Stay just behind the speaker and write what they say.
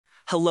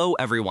Hello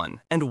everyone,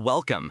 and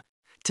welcome.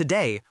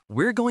 Today,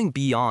 we're going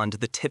beyond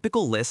the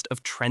typical list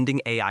of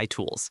trending AI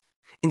tools.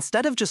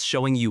 Instead of just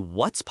showing you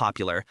what's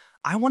popular,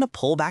 I want to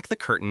pull back the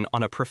curtain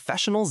on a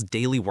professional's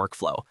daily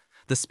workflow,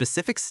 the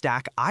specific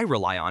stack I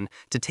rely on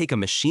to take a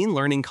machine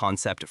learning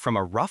concept from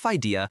a rough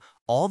idea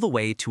all the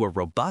way to a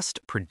robust,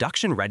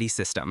 production-ready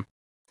system.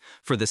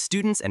 For the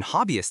students and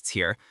hobbyists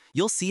here,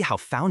 you'll see how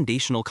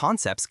foundational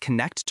concepts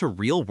connect to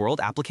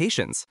real-world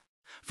applications.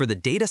 For the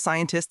data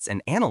scientists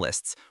and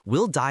analysts,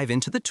 we'll dive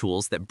into the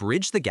tools that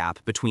bridge the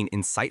gap between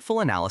insightful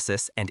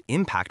analysis and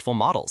impactful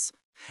models.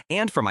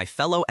 And for my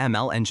fellow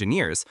ML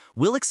engineers,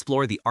 we'll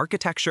explore the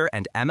architecture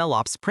and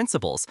MLOps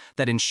principles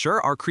that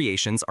ensure our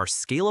creations are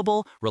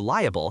scalable,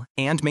 reliable,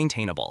 and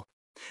maintainable.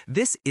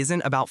 This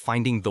isn't about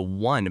finding the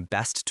one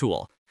best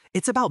tool.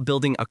 It's about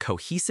building a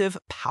cohesive,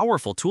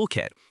 powerful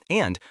toolkit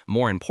and,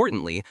 more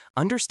importantly,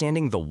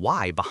 understanding the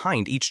why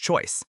behind each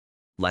choice.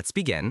 Let's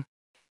begin.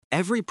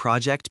 Every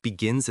project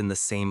begins in the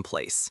same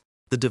place,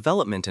 the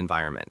development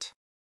environment.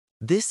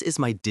 This is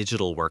my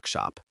digital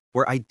workshop,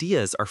 where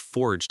ideas are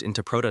forged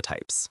into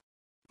prototypes.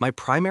 My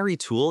primary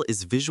tool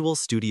is Visual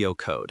Studio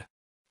Code.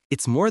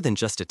 It's more than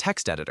just a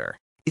text editor,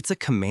 it's a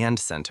command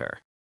center.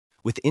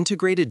 With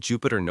integrated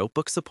Jupyter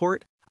Notebook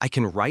support, I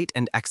can write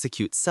and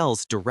execute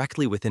cells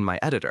directly within my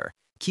editor,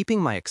 keeping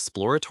my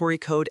exploratory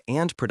code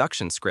and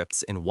production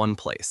scripts in one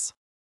place.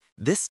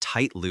 This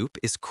tight loop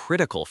is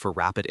critical for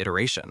rapid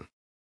iteration.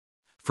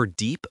 For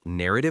deep,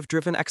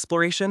 narrative-driven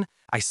exploration,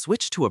 I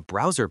switched to a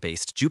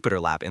browser-based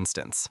JupyterLab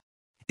instance.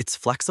 Its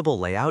flexible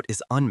layout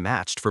is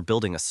unmatched for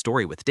building a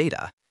story with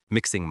data,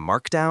 mixing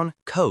markdown,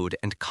 code,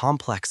 and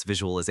complex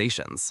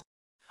visualizations.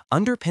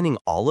 Underpinning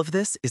all of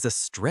this is a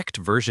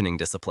strict versioning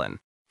discipline.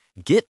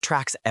 Git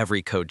tracks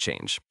every code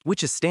change,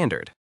 which is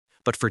standard.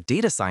 But for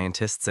data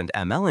scientists and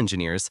ML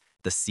engineers,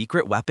 the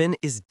secret weapon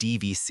is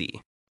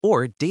DVC,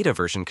 or data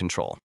version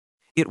control.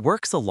 It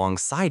works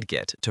alongside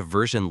Git to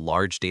version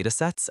large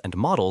datasets and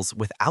models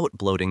without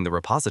bloating the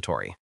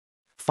repository.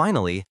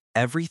 Finally,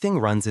 everything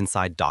runs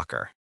inside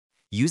Docker.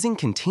 Using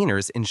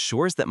containers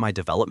ensures that my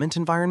development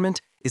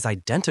environment is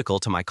identical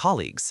to my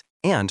colleagues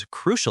and,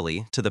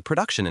 crucially, to the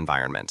production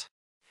environment.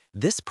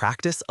 This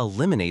practice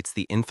eliminates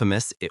the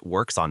infamous "it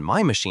works on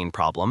my machine"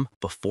 problem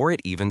before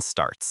it even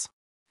starts.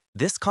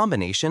 This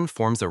combination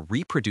forms a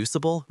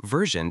reproducible,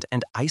 versioned,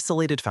 and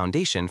isolated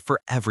foundation for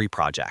every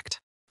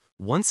project.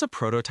 Once a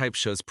prototype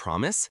shows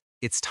promise,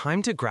 it's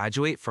time to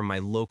graduate from my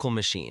local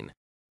machine.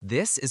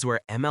 This is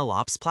where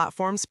MLOps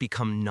platforms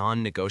become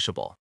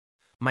non-negotiable.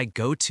 My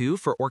go-to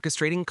for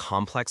orchestrating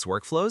complex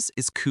workflows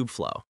is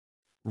Kubeflow.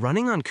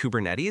 Running on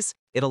Kubernetes,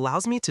 it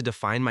allows me to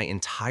define my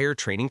entire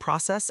training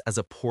process as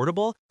a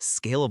portable,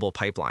 scalable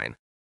pipeline.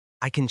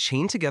 I can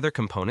chain together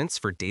components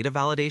for data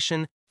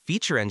validation,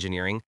 feature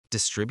engineering,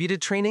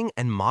 distributed training,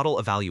 and model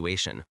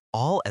evaluation,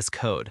 all as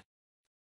code.